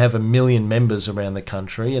 They now have 1 million members around the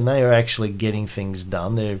country, and they are actually getting things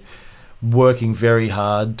done. They're working very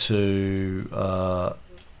hard to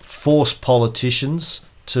force politicians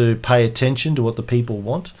to pay attention to what the people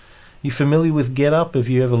want. You familiar with GetUp? Have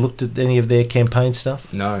you ever looked at any of their campaign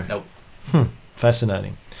stuff? No. Nope.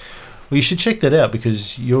 Fascinating. Well, you should check that out,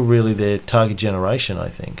 because you're really their target generation, I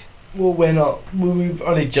think. Well, we're not. We've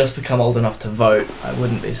only just become old enough to vote. I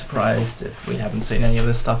wouldn't be surprised if we haven't seen any of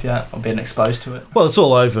this stuff yet or been exposed to it. Well, it's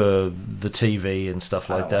all over the TV and stuff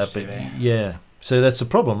like that. But TV. Yeah, so that's the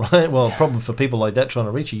problem, right? Well, problem for people like that trying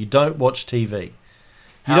to reach you. You don't watch TV.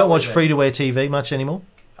 You don't watch free-to-air TV much anymore?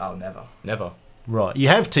 Oh, never. Right. You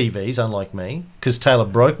have TVs, unlike me, because Taylor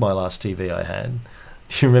broke my last TV I had.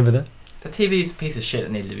 Do you remember that? The TV's a piece of shit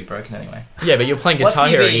that needed to be broken anyway. Yeah, but you're playing Guitar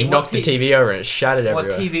Hero and you knocked the TV over and it shattered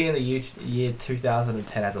everywhere. What TV in the year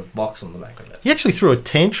 2010 has a box on the back of it? He actually threw a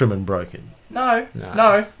tantrum and broke it. No.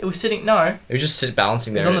 It was sitting. No. It was just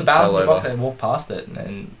balancing there. It was on the balance of the box and I walked past it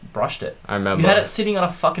and brushed it. I remember. You had it sitting on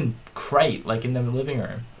a fucking crate, like in the living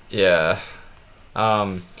room. Yeah.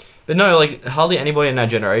 But no, like, hardly anybody in our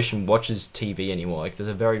generation watches TV anymore. Like, there's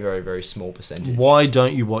a very, very, very small percentage. Why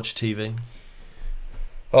don't you watch TV?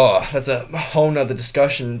 Oh, that's a whole nother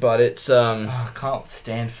discussion, but it's... I can't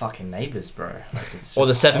stand fucking Neighbours, bro. Like, or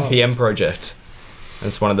the 7 p.m. project.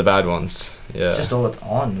 It's one of the bad ones. Yeah. It's just all that's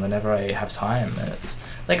on whenever I have time, and it's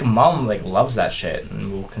like mum like loves that shit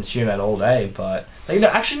and will consume it all day. But like no,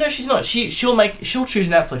 actually no, she's not. She'll choose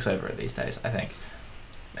Netflix over it these days. I think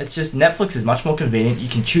it's just Netflix is much more convenient. You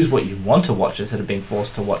can choose what you want to watch instead of being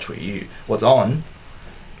forced to watch what's on.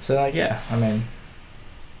 So like yeah, I mean,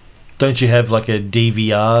 Don't you have like a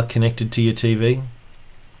DVR connected to your TV?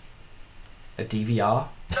 a DVR.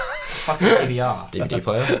 Fuck's a DVR? DVD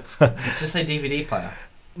player. Just say DVD player.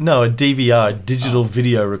 No, a DVR, digital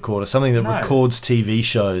video recorder, something that No. records TV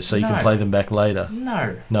shows so you can No. play them back later.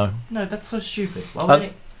 No, No. that's so stupid. Why would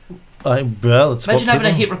it? Well, it's Imagine what having to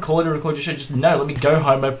people... hit record and record your show. Just no, let me go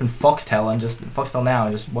home, open Foxtel now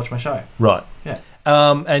and just watch my show. Right. Yeah.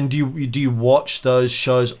 And do you watch those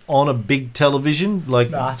shows on a big television?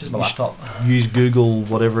 Like Nah, just my you laptop. use Google,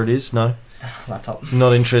 whatever it is? No? Laptop. So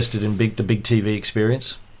not interested in the big TV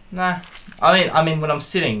experience? Nah. I mean, when I'm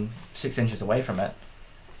sitting 6 inches away from it.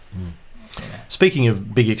 Mm. Yeah. Speaking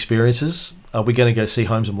of big experiences, are we going to go see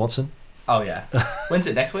Holmes and Watson? Oh yeah. When's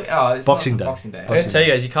it next week? Oh, it's Boxing not Day. Boxing Day. I'm gonna tell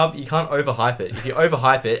you guys, you can't overhype it. If you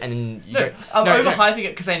overhype it and then you No, go, I'm no, overhyping it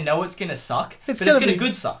because I know it's gonna suck. It's but gonna it's gonna be-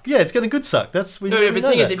 good suck. Yeah, it's going to good suck. That's we no, we but the know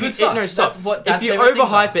thing is, that. if you Good suck. no, stop. That's what- If that's you everything's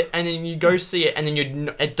overhype like. it and then you go see it and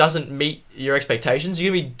then it doesn't meet your expectations,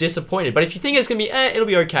 you're gonna be disappointed. But if you think it's gonna be, it'll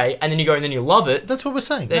be okay, and then you go and then you love it, That's what we're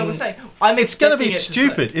saying. Then- No, we're saying I'm It's going to be expecting it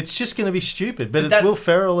to stupid. It's just going to be stupid. But it's that's- Will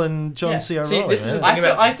Ferrell and John Yeah. C. See, O'Reilly. this is man. the I thing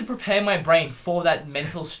I have to prepare my brain for that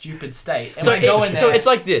mental stupid state. And So, when I go in there, it's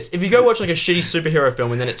like this. If you go watch like a shitty superhero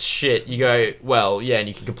film and then it's shit, you go, well, yeah, and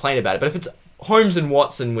you can complain about it. But if it's Holmes and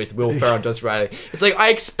Watson with Will Ferrell and John C. Reilly, it's like I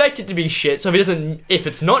expect it to be shit. So if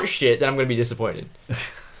it's not shit, then I'm gonna be disappointed.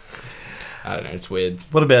 I don't know. It's weird.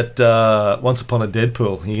 What about Once Upon a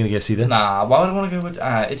Deadpool? Are you going to go see that? Nah, why would I want to go with...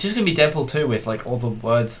 it's just going to be Deadpool 2 with, like, all the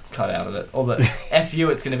words cut out of it. All the F-U,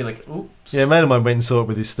 it's going to be like, oops. Yeah, a mate of mine went and saw it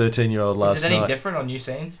with his 13-year-old last Is it any night. different on new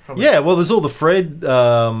scenes? Probably. Yeah, well, there's all the Fred,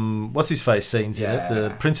 what's his face scenes in it, Yeah. the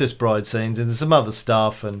Princess Bride scenes, and there's some other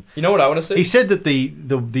stuff. And You know what I want to see? he said that the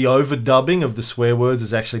overdubbing of the swear words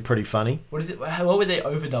is actually pretty funny. What is it? What would they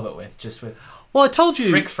overdub it with? Just with Well, I told you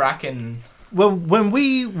frick, frack, and...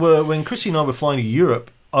 when Chrissy and I were flying to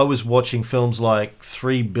Europe, I was watching films like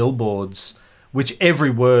Three Billboards, which every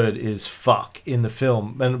word is fuck in the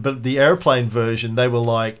film, but the airplane version they were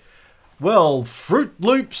like, well, Fruit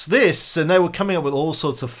Loops this, and they were coming up with all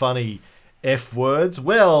sorts of funny F words.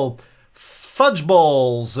 Well, fudge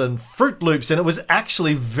balls and Fruit Loops, and it was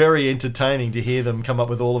actually very entertaining to hear them come up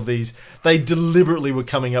with all of these. They deliberately were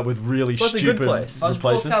coming up with really It's like The stupid Good Place. Fudge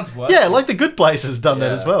Ball replacements. sounds worse. Yeah, like The Good Place has done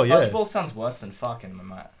that as well. Yeah, Fudgeball sounds worse than fucking,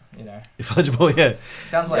 you know. Fudge Ball. Yeah,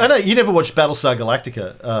 Sounds like... I know you never watched Battlestar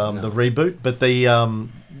Galactica, No. the reboot, but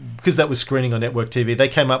because that was screening on network TV, they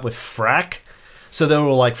came up with frack. So they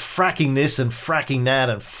were like fracking this and fracking that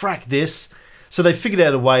and frack this. So they figured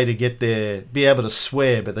out a way to be able to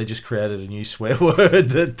swear, but they just created a new swear word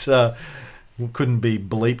that couldn't be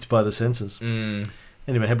bleeped by the censors.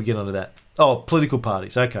 Anyway, how'd we get onto that? Oh, political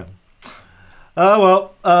parties. Okay.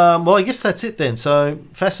 Well, I guess that's it then. So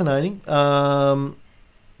fascinating.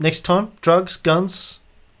 Next time, drugs, guns,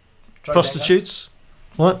 Drug prostitutes.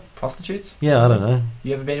 What? dealers? Prostitutes? Yeah, I don't know.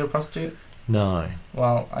 You ever been to a prostitute? No.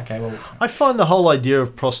 Well, okay, well, I find the whole idea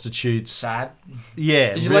of prostitutes, sad.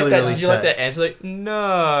 yeah, Did you really, like that? really Did you like sad. that answer? Like, no.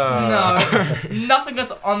 No, nothing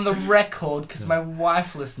that's on the record because my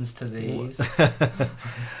wife listens to these.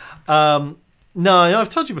 No, I've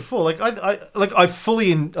told you before. Like I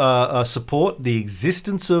fully support the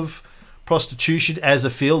existence of prostitution as a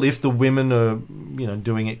field if the women are,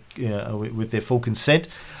 doing it with their full consent.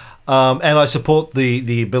 And I support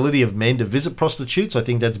the ability of men to visit prostitutes. I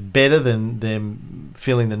think that's better than them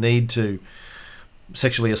feeling the need to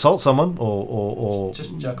sexually assault someone or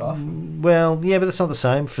Just jerk off. well, yeah, but that's not the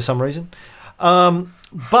same for some reason.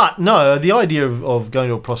 But no, the idea of going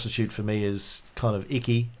to a prostitute for me is kind of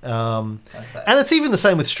icky. And it's even the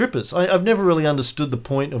same with strippers. I've never really understood the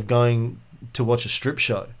point of going to watch a strip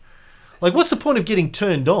show. Like, what's the point of getting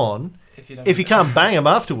turned on if you can't bang them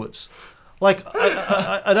afterwards? Like,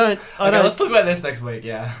 I don't. Let's talk about this next week.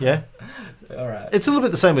 Yeah. Yeah. All right. It's a little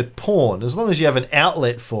bit the same with porn. As long as you have an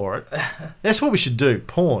outlet for it, that's what we should do.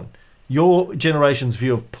 Porn. Your generation's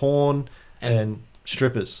view of porn and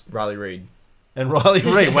strippers. Riley Reid. And Riley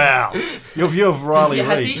Reid. Wow. Your view of Riley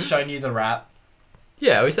Has Reid. he shown you the rap?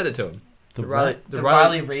 Yeah, we said it to him. The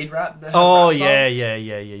Riley Reid rap? Oh, rap song? yeah,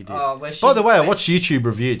 you did. Where By the way, I watched YouTube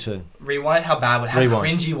review too. Rewind. How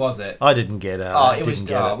Rewind. cringy was it? I didn't get it. It was.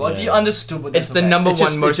 Well, if you understood what It's this the was number It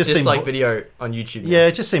just- one it most just seemed disliked bo- video on YouTube. now. Yeah,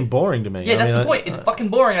 it just seemed boring to me. Yeah, I that's mean, the point. It's fucking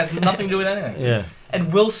boring. It has nothing to do with anything. Yeah.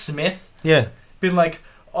 And Will Smith Yeah. been like,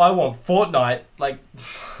 I want Fortnite, like,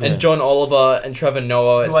 And John Oliver and Trevor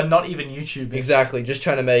Noah. who are not even YouTubers. Exactly, just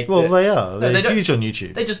trying to make... Well, they are. They're they don't- huge on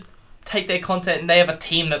YouTube. They just take their content and they have a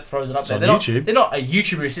team that throws it up there. on They're YouTube. They're not a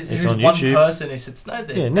YouTuber who sits there. It's Who's on one YouTube. person who sits... No,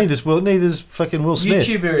 Yeah, neither's fucking Will Smith.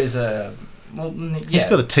 YouTuber is a... Well, yeah. He's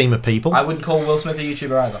got a team of people. I wouldn't call Will Smith a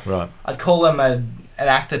YouTuber either. Right. I'd call him an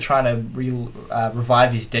actor trying to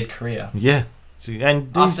revive his dead career. Yeah. See,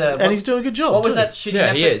 and he's doing a good job. What was too. that shitty Yeah,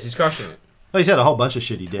 Netflix? he is. He's crushing it. Oh, he's had a whole bunch of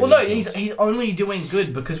shitty dead. Well, no, he's only doing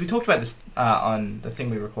good because we talked about this on the thing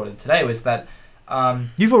we recorded today. Was that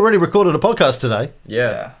You've already recorded a podcast today.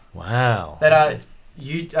 Yeah. Wow. that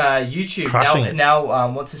YouTube Crushing it. now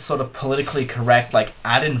wants this sort of politically correct like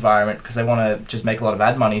ad environment because they want to just make a lot of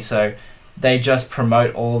ad money. So they just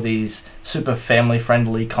promote all these super family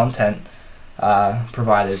friendly content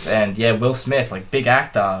providers. And yeah, Will Smith, like big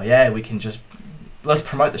actor. Yeah, we can just let's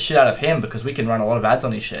promote the shit out of him because we can run a lot of ads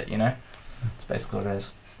on his shit. You know, that's basically what it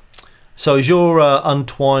is. So is your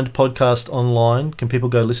Untwined podcast online? Can people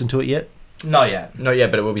go listen to it yet? Not yet. Not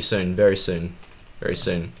yet, but it will be soon. Very soon. Very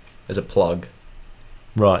soon. As a plug.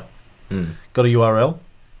 Right. Mm. Got a URL?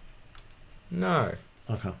 No.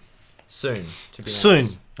 Okay. Soon. To be Soon.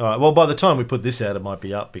 honest. All right. Well, by the time we put this out, it might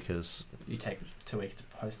be up because... You take 2 weeks to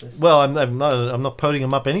post this. Well, I'm not putting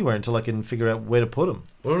them up anywhere until I can figure out where to put them.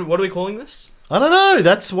 What are we calling this? I don't know.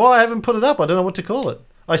 That's why I haven't put it up. I don't know what to call it.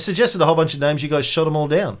 I suggested a whole bunch of names. You guys shot them all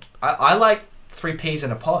down. I like 3 peas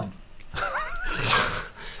in a pod.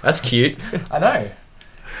 That's cute. I know.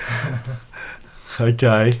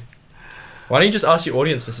 Okay. Why don't you just ask your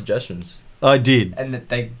audience for suggestions? I did. And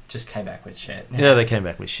they just came back with shit. Yeah, they came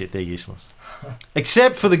back with shit. They're useless.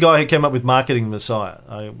 Except for the guy who came up with Marketing Messiah,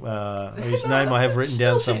 whose name I have written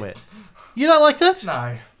down Still somewhere. You don't like that?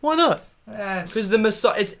 No. Why not? Because the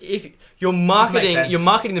Messiah, it's if you're make marketing, sense. you're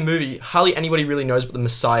marketing the movie. Hardly anybody really knows what the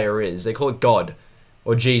Messiah is. They call it God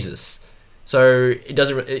or Jesus. So it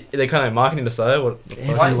doesn't. They kind of marketing Messiah. What? the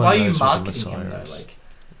fuck? Why Everyone are you knows what the marketing him Messiah though? is. Like,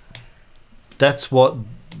 That's what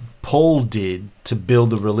Paul did to build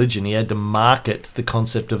the religion. He had to market the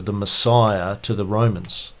concept of the Messiah to the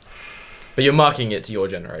Romans. But you're marketing it to your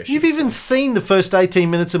generation. You've even seen the first 18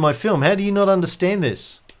 minutes of my film. How do you not understand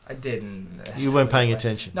this? I didn't. You weren't paying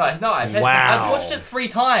attention. No, I paid Wow. I've watched it 3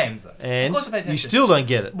 times. And of course I paid attention. you still don't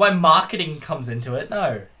get it. Why marketing comes into it?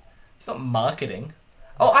 No, it's not marketing.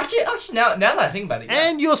 Oh, actually, now that I think about it, yeah.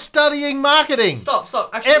 And you're studying marketing. Stop.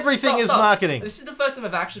 Actually, Everything is marketing. This is the first time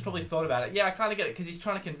I've actually probably thought about it. Yeah, I kind of get it because he's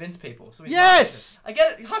trying to convince people. So he's Yes! marketing. I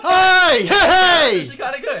get it. Hey! That's Hey! actually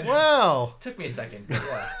kind of good. Wow. Took me a second. But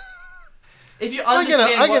yeah. If you I'm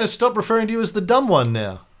understand gonna stop referring to you as the dumb one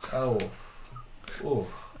now. Oh. Ooh.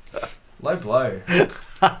 Low blow.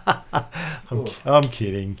 Ooh. I'm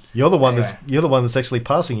kidding. You're the one Anyway. you're the one that's actually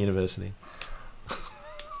passing university.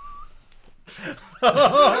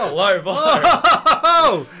 low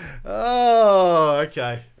blow. Oh,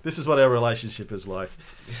 okay. This is what our relationship is like.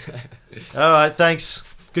 All right, thanks.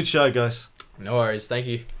 Good show, guys. No worries. Thank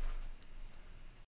you.